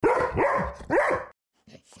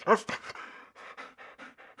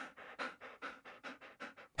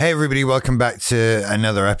Hey everybody, welcome back to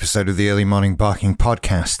another episode of the Early Morning Barking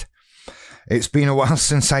Podcast. It's been a while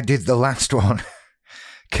since I did the last one,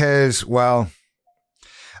 because, well,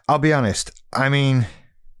 I'll be honest, I mean,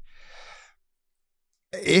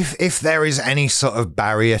 if there is any sort of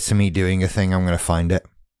barrier to me doing a thing, I'm going to find it,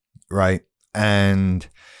 right? And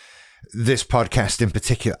this podcast in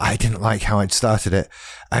particular, I didn't like how I'd started it,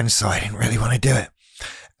 and so I didn't really want to do it.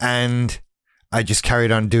 And I just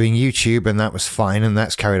carried on doing YouTube, and that was fine, and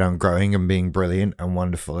that's carried on growing and being brilliant and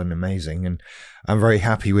wonderful and amazing, and I'm very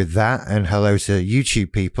happy with that. And hello to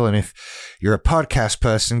YouTube people, and if you're a podcast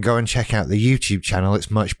person, go and check out the YouTube channel. It's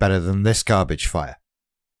much better than this garbage fire.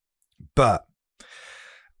 But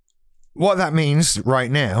what that means right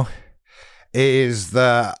now is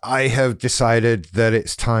that I have decided that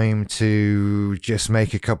it's time to just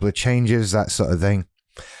make a couple of changes, that sort of thing,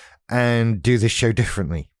 and do this show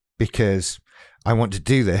differently, because I want to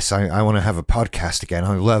do this. I want to have a podcast again.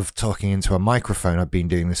 I love talking into a microphone. I've been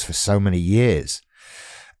doing this for so many years.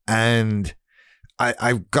 And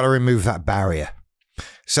I've got to remove that barrier.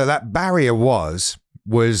 So that barrier was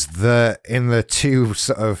that in the two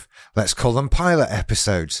sort of, let's call them pilot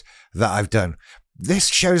episodes that I've done. This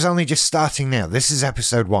show's only just starting now. This is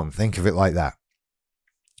episode 1. Think of it like that.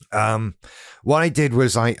 What I did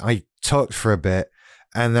was I talked for a bit,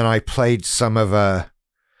 and then I played some of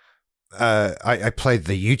I played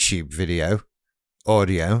the YouTube video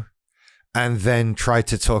audio and then tried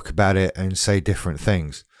to talk about it and say different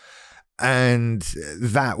things. And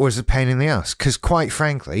that was a pain in the ass, because quite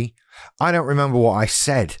frankly, I don't remember what I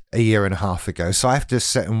said a year and a half ago. So I have to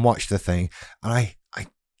sit and watch the thing, and I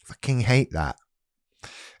fucking hate that.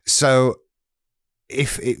 So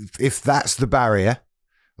if that's the barrier,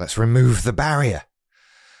 let's remove the barrier.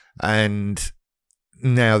 And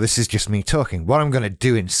now this is just me talking. What I'm going to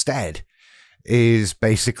do instead is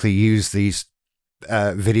basically use these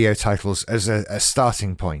video titles as a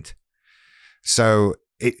starting point. So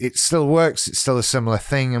it still works. It's still a similar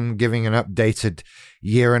thing. I'm giving an updated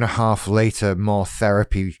year and a half later, more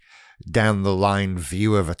therapy down the line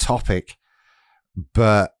view of a topic,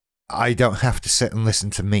 but I don't have to sit and listen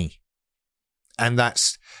to me. And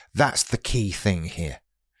that's the key thing here,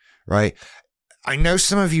 right? I know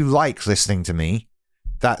some of you like listening to me.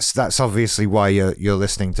 That's obviously why you're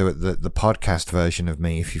listening to the podcast version of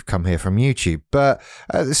me if you've come here from YouTube. But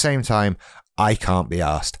at the same time, I can't be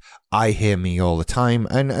asked. I hear me all the time,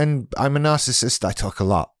 and I'm a narcissist. I talk a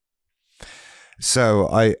lot. So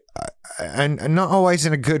and not always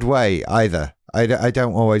in a good way either. I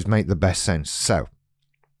don't always make the best sense. So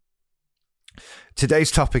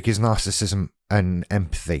today's topic is narcissism and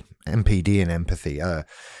empathy, NPD and empathy.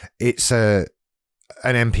 It's an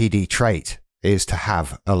NPD trait is to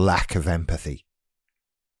have a lack of empathy.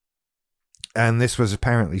 And this was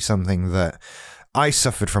apparently something that I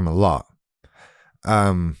suffered from a lot.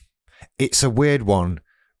 It's a weird one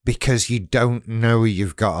because you don't know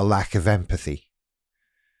you've got a lack of empathy,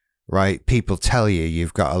 right? People tell you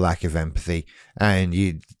you've got a lack of empathy, and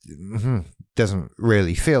you doesn't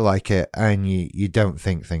really feel like it, and you don't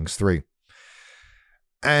think things through.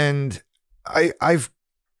 And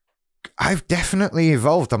I've definitely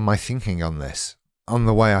evolved on my thinking on this, on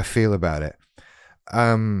the way I feel about it.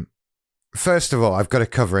 First of all, I've got to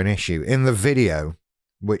cover an issue. In the video,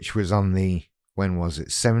 which was on when was it?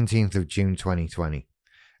 17th of June, 2020,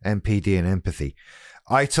 NPD and Empathy.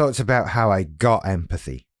 I talked about how I got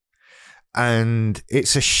empathy. And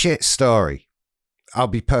it's a shit story. I'll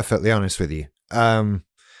be perfectly honest with you.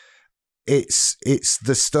 It's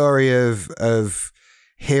the story of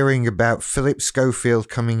hearing about Philip Schofield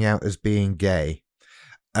coming out as being gay,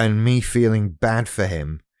 and me feeling bad for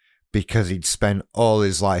him because he'd spent all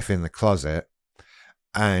his life in the closet,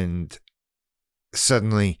 and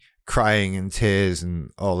suddenly crying in tears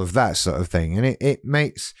and all of that sort of thing. And it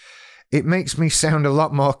makes me sound a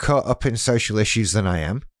lot more caught up in social issues than I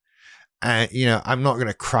am. And, I'm not going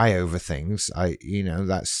to cry over things.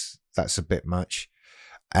 That's a bit much.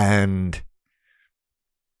 And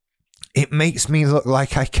it makes me look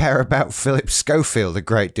like I care about Philip Schofield a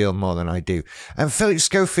great deal more than I do. And Philip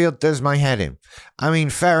Schofield does my head in. I mean,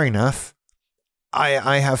 fair enough.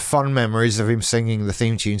 I have fond memories of him singing the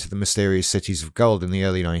theme tune to The Mysterious Cities of Gold in the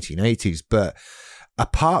early 1980s. But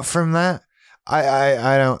apart from that,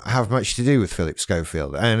 I don't have much to do with Philip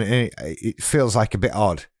Schofield. And it feels like a bit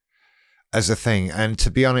odd as a thing. And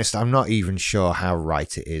to be honest, I'm not even sure how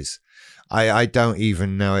right it is. I don't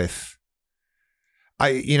even know if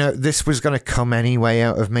this was going to come anyway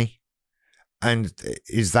out of me. And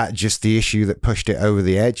is that just the issue that pushed it over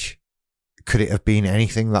the edge? Could it have been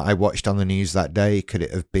anything that I watched on the news that day? Could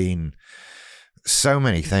it have been so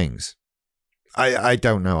many things? I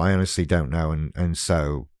don't know. I honestly don't know. And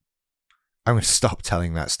so I'm going to stop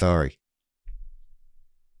telling that story.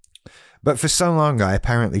 But for so long, I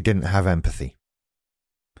apparently didn't have empathy.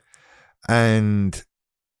 And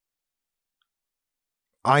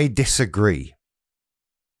I disagree.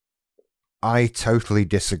 I totally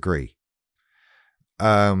disagree.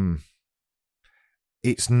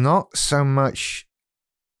 It's not so much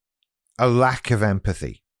a lack of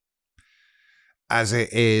empathy as it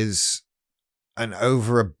is an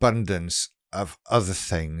overabundance of other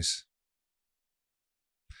things.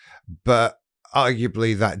 But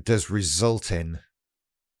arguably that does result in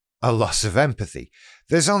a loss of empathy.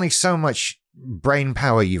 There's only so much brain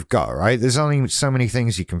power you've got, right? There's only so many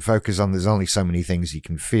things you can focus on. There's only so many things you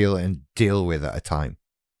can feel and deal with at a time.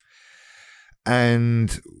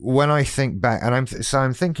 And when I think back, and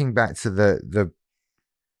I'm thinking back to the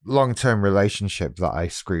long-term relationship that I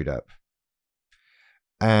screwed up,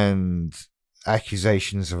 and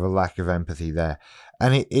accusations of a lack of empathy there,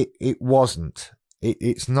 and it wasn't.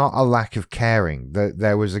 It's not a lack of caring.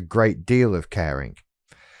 There was a great deal of caring,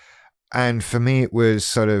 and for me, it was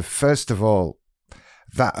sort of, first of all,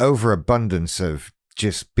 that overabundance of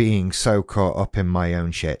just being so caught up in my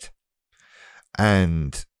own shit,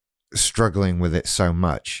 and struggling with it so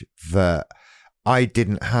much that I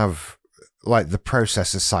didn't have like the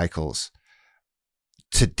processor cycles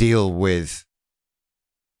to deal with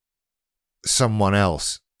someone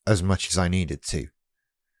else as much as I needed to,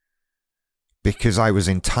 because I was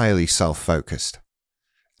entirely self-focused.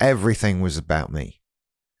 Everything was about me.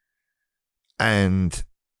 And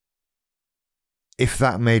if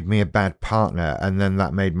that made me a bad partner, and then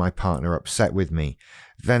that made my partner upset with me,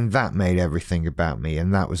 then that made everything about me,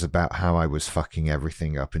 and that was about how I was fucking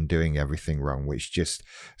everything up and doing everything wrong, which just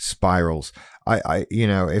spirals. I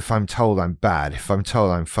if I'm told I'm bad, if I'm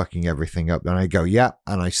told I'm fucking everything up, then I go, yeah,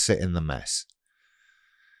 and I sit in the mess.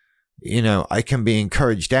 I can be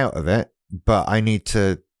encouraged out of it, but I need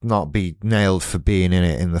to not be nailed for being in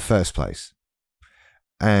it in the first place.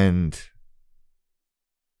 And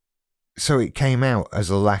so it came out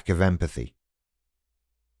as a lack of empathy.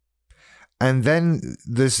 And then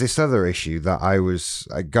there's this other issue that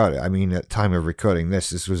at time of recording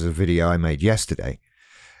this was a video I made yesterday,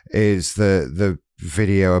 is the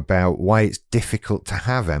video about why it's difficult to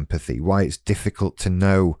have empathy, why it's difficult to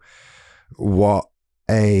know what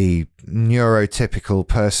a neurotypical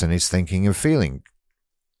person is thinking and feeling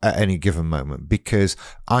at any given moment, because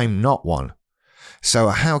I'm not one. So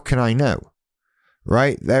how can I know?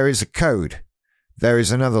 Right? There is a code. There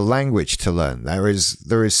is another language to learn. There is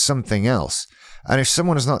something else. And if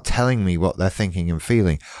someone is not telling me what they're thinking and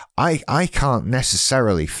feeling, I can't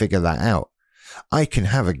necessarily figure that out. I can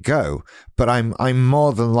have a go, but I'm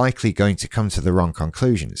more than likely going to come to the wrong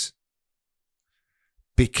conclusions,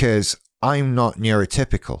 because I'm not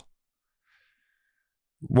neurotypical.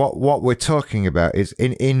 What we're talking about is,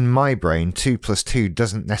 in my brain, 2 + 2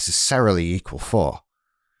 doesn't necessarily equal 4.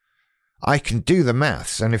 I can do the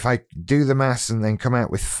maths, and if I do the maths and then come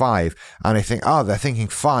out with 5, and I think, oh, they're thinking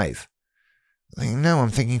 5. I think, no,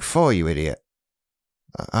 I'm thinking 4, you idiot.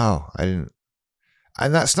 Oh, I didn't.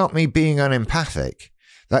 And that's not me being unempathic.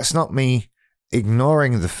 That's not me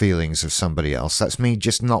ignoring the feelings of somebody else. That's me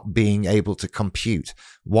just not being able to compute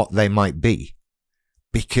what they might be,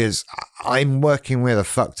 because I'm working with a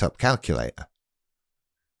fucked up calculator.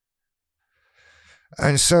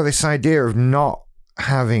 And so this idea of not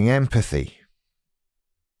having empathy,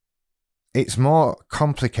 it's more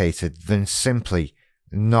complicated than simply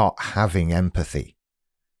not having empathy.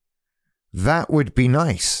 That would be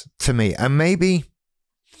nice to me. And maybe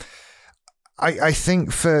I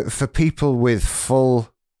think for people with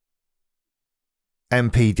full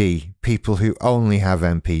NPD, people who only have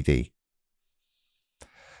NPD,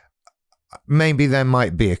 maybe there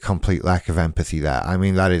might be a complete lack of empathy there. I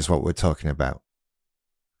mean, that is what we're talking about.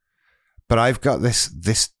 But I've got this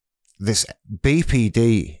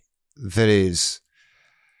BPD that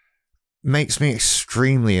makes me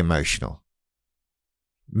extremely emotional,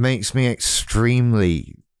 makes me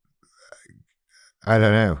extremely,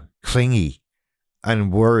 clingy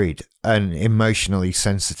and worried and emotionally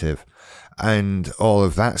sensitive and all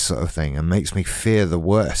of that sort of thing, and makes me fear the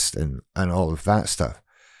worst and all of that stuff.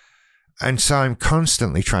 And so I'm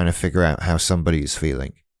constantly trying to figure out how somebody is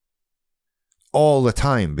feeling all the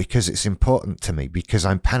time, because it's important to me, because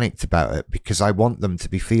I'm panicked about it, because I want them to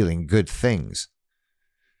be feeling good things.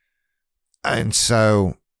 And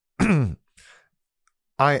so I'm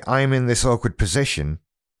in this awkward position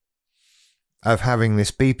of having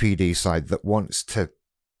this BPD side that wants to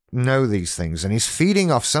know these things and he's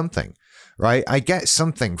feeding off something, right? I get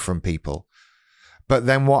something from people, but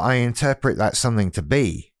then what I interpret that something to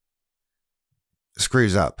be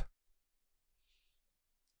screws up.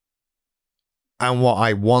 And what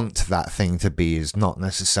I want that thing to be is not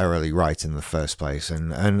necessarily right in the first place.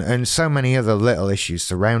 And so many other little issues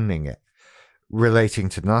surrounding it, relating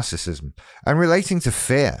to narcissism and relating to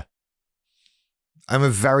fear. I'm a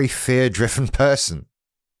very fear-driven person.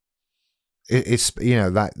 It's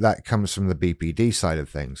that comes from the BPD side of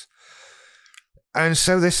things. And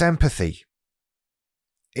so this empathy,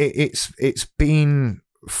 it's been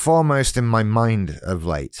foremost in my mind of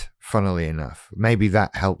late, funnily enough. Maybe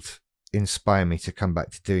that helped inspire me to come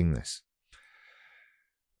back to doing this.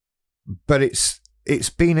 But it's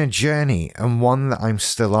been a journey, and one that I'm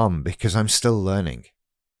still on because I'm still learning.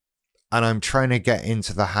 And I'm trying to get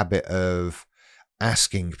into the habit of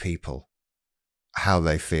asking people how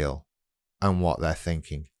they feel and what they're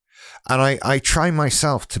thinking. And I try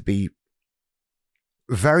myself to be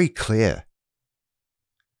very clear.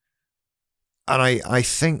 And I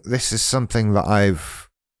think this is something that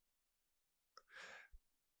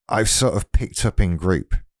I've sort of picked up in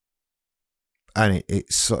group. And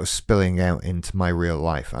it's sort of spilling out into my real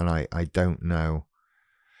life. And I don't know,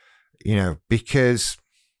 because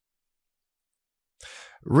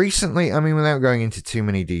recently, I mean, without going into too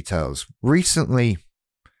many details, recently,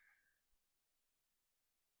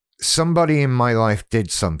 somebody in my life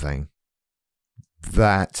did something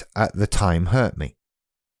that at the time hurt me.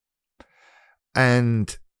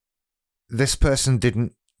 And this person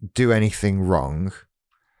didn't do anything wrong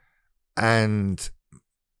and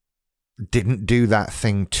didn't do that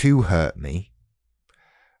thing to hurt me.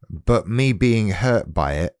 But me being hurt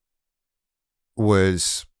by it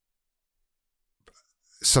was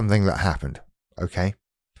something that happened. Okay.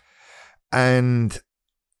 And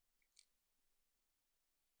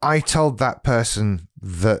I told that person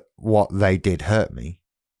that what they did hurt me.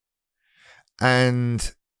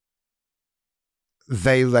 And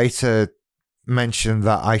they later mentioned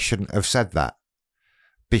that I shouldn't have said that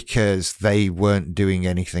because they weren't doing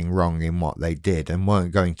anything wrong in what they did and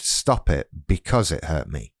weren't going to stop it because it hurt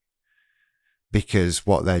me. Because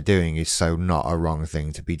what they're doing is so not a wrong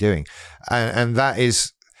thing to be doing. And that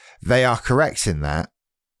is, they are correct in that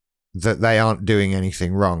they aren't doing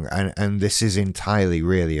anything wrong. And this is entirely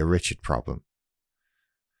really a Richard problem.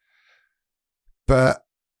 But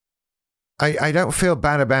I don't feel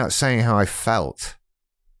bad about saying how I felt.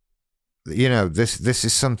 This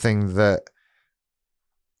is something that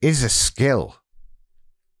is a skill.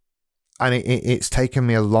 And it's taken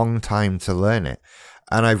me a long time to learn it.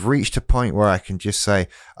 And I've reached a point where I can just say,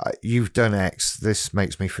 you've done X, this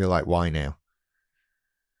makes me feel like Y now.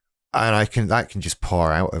 And that can just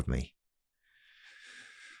pour out of me.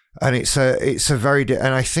 And it's a very,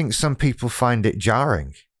 and I think some people find it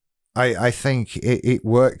jarring. I think it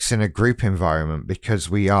works in a group environment because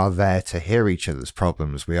we are there to hear each other's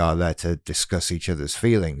problems. We are there to discuss each other's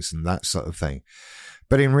feelings and that sort of thing.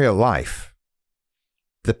 But in real life,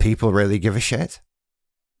 do people really give a shit?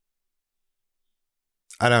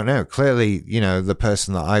 I don't know. Clearly, the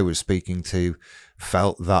person that I was speaking to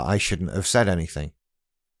felt that I shouldn't have said anything.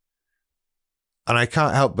 And I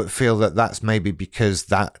can't help but feel that that's maybe because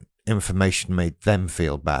that information made them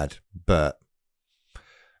feel bad. But,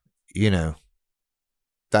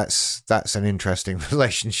 that's an interesting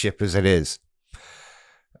relationship as it is.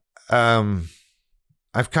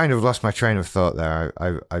 I've kind of lost my train of thought there.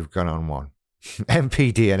 I've gone on one.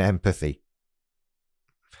 NPD and Empathy.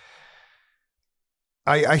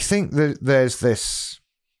 I think that there's this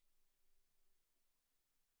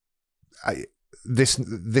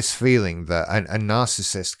feeling that a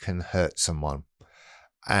narcissist can hurt someone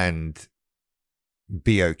and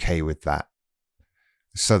be okay with that.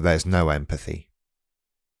 So there's no empathy.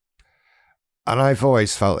 And I've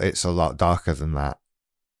always felt it's a lot darker than that.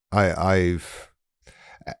 I've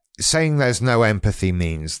saying there's no empathy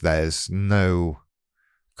means there's no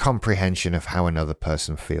comprehension of how another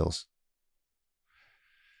person feels.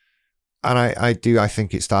 And I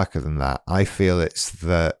think it's darker than that. I feel it's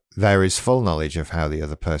that there is full knowledge of how the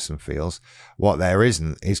other person feels. What there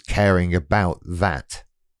isn't is caring about that.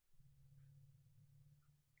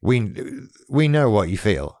 We know what you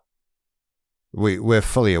feel. We're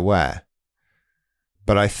fully aware.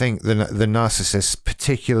 But I think the narcissist,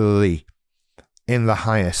 particularly in the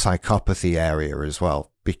higher psychopathy area as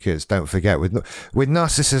well, because don't forget, with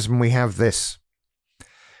narcissism, we have this.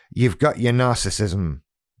 You've got your narcissism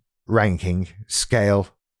ranking, scale,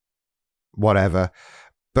 whatever,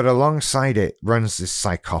 but alongside it runs this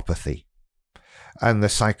psychopathy. And the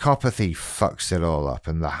psychopathy fucks it all up.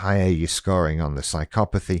 And the higher you're scoring on the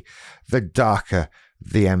psychopathy, the darker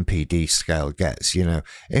the NPD scale gets. You know,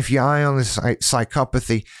 if you're high on the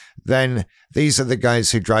psychopathy, then these are the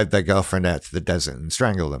guys who drive their girlfriend out to the desert and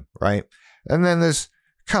strangle them, right? And then there's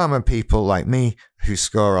calmer people like me who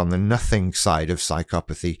score on the nothing side of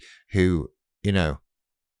psychopathy, who, you know,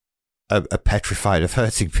 are petrified of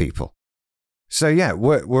hurting people. So yeah,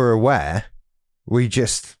 we're aware. We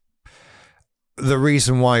just, the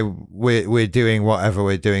reason why we're doing whatever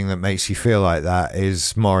we're doing that makes you feel like that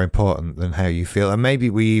is more important than how you feel. And maybe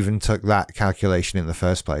we even took that calculation in the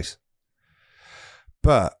first place.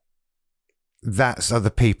 But that's other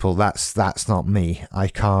people. That's not me. I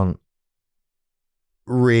can't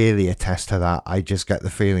really attest to that. I just get the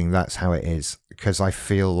feeling that's how it is, because I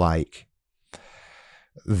feel like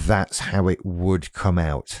that's how it would come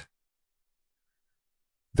out.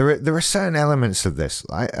 There are certain elements of this.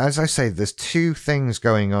 As I say, there's two things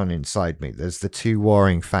going on inside me. There's the two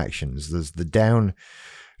warring factions. There's the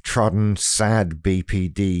downtrodden, sad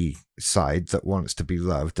BPD side that wants to be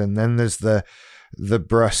loved, and then there's the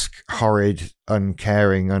brusque, horrid,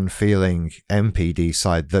 uncaring, unfeeling NPD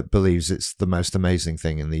side that believes it's the most amazing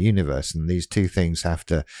thing in the universe. And these two things have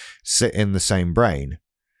to sit in the same brain,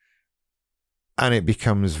 and it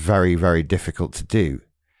becomes very, very difficult to do.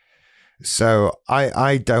 So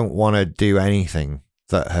I don't want to do anything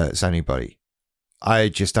that hurts anybody. I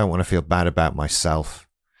just don't want to feel bad about myself.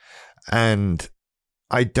 And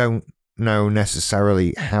I don't know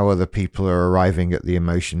necessarily how other people are arriving at the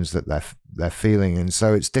emotions that they're feeling. And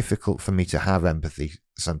so it's difficult for me to have empathy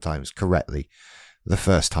sometimes correctly the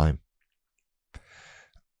first time.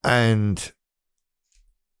 And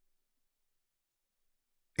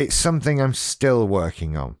it's something I'm still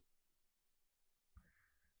working on.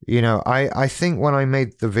 You know, I think when I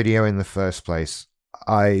made the video in the first place,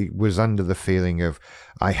 I was under the feeling of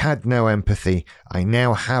I had no empathy. I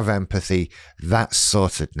now have empathy. That's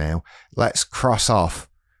sorted now. Let's cross off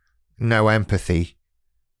no empathy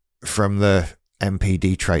from the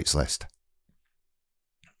NPD traits list.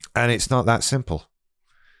 And it's not that simple.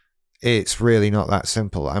 It's really not that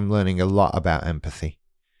simple. I'm learning a lot about empathy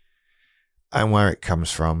and where it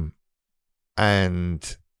comes from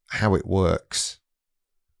and how it works.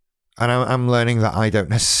 And I'm learning that I don't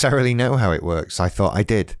necessarily know how it works. I thought I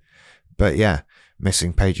did. But yeah,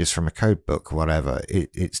 missing pages from a code book, whatever,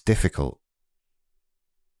 it's difficult.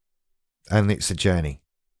 And it's a journey.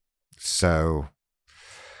 So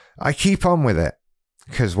I keep on with it,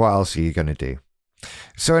 because what else are you going to do?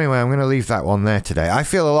 So anyway, I'm going to leave that one there today. I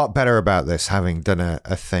feel a lot better about this, having done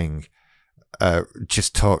a thing,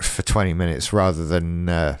 just talked for 20 minutes rather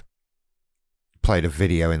than played a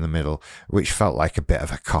video in the middle, which felt like a bit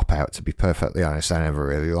of a cop-out, to be perfectly honest. I never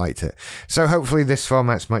really liked it. So hopefully this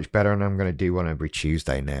format's much better, and I'm going to do one every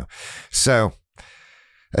Tuesday now. So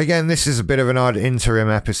again, this is a bit of an odd interim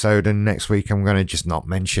episode, and next week I'm going to just not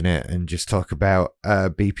mention it and just talk about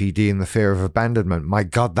BPD and the fear of abandonment. My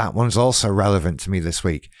God, that one's also relevant to me this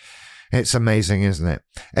week. It's amazing, isn't it?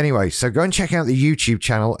 Anyway, so go and check out the YouTube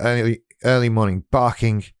channel, Early Morning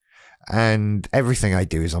Barking, and everything I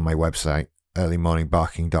do is on my website,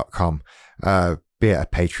 earlymorningbarking.com, be it a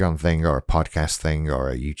Patreon thing or a podcast thing or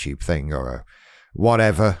a YouTube thing or a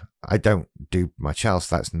whatever. I don't do much else.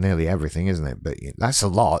 That's nearly everything, isn't it? But that's a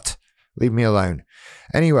lot. Leave me alone.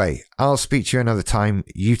 Anyway, I'll speak to you another time.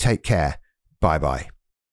 You take care. Bye-bye.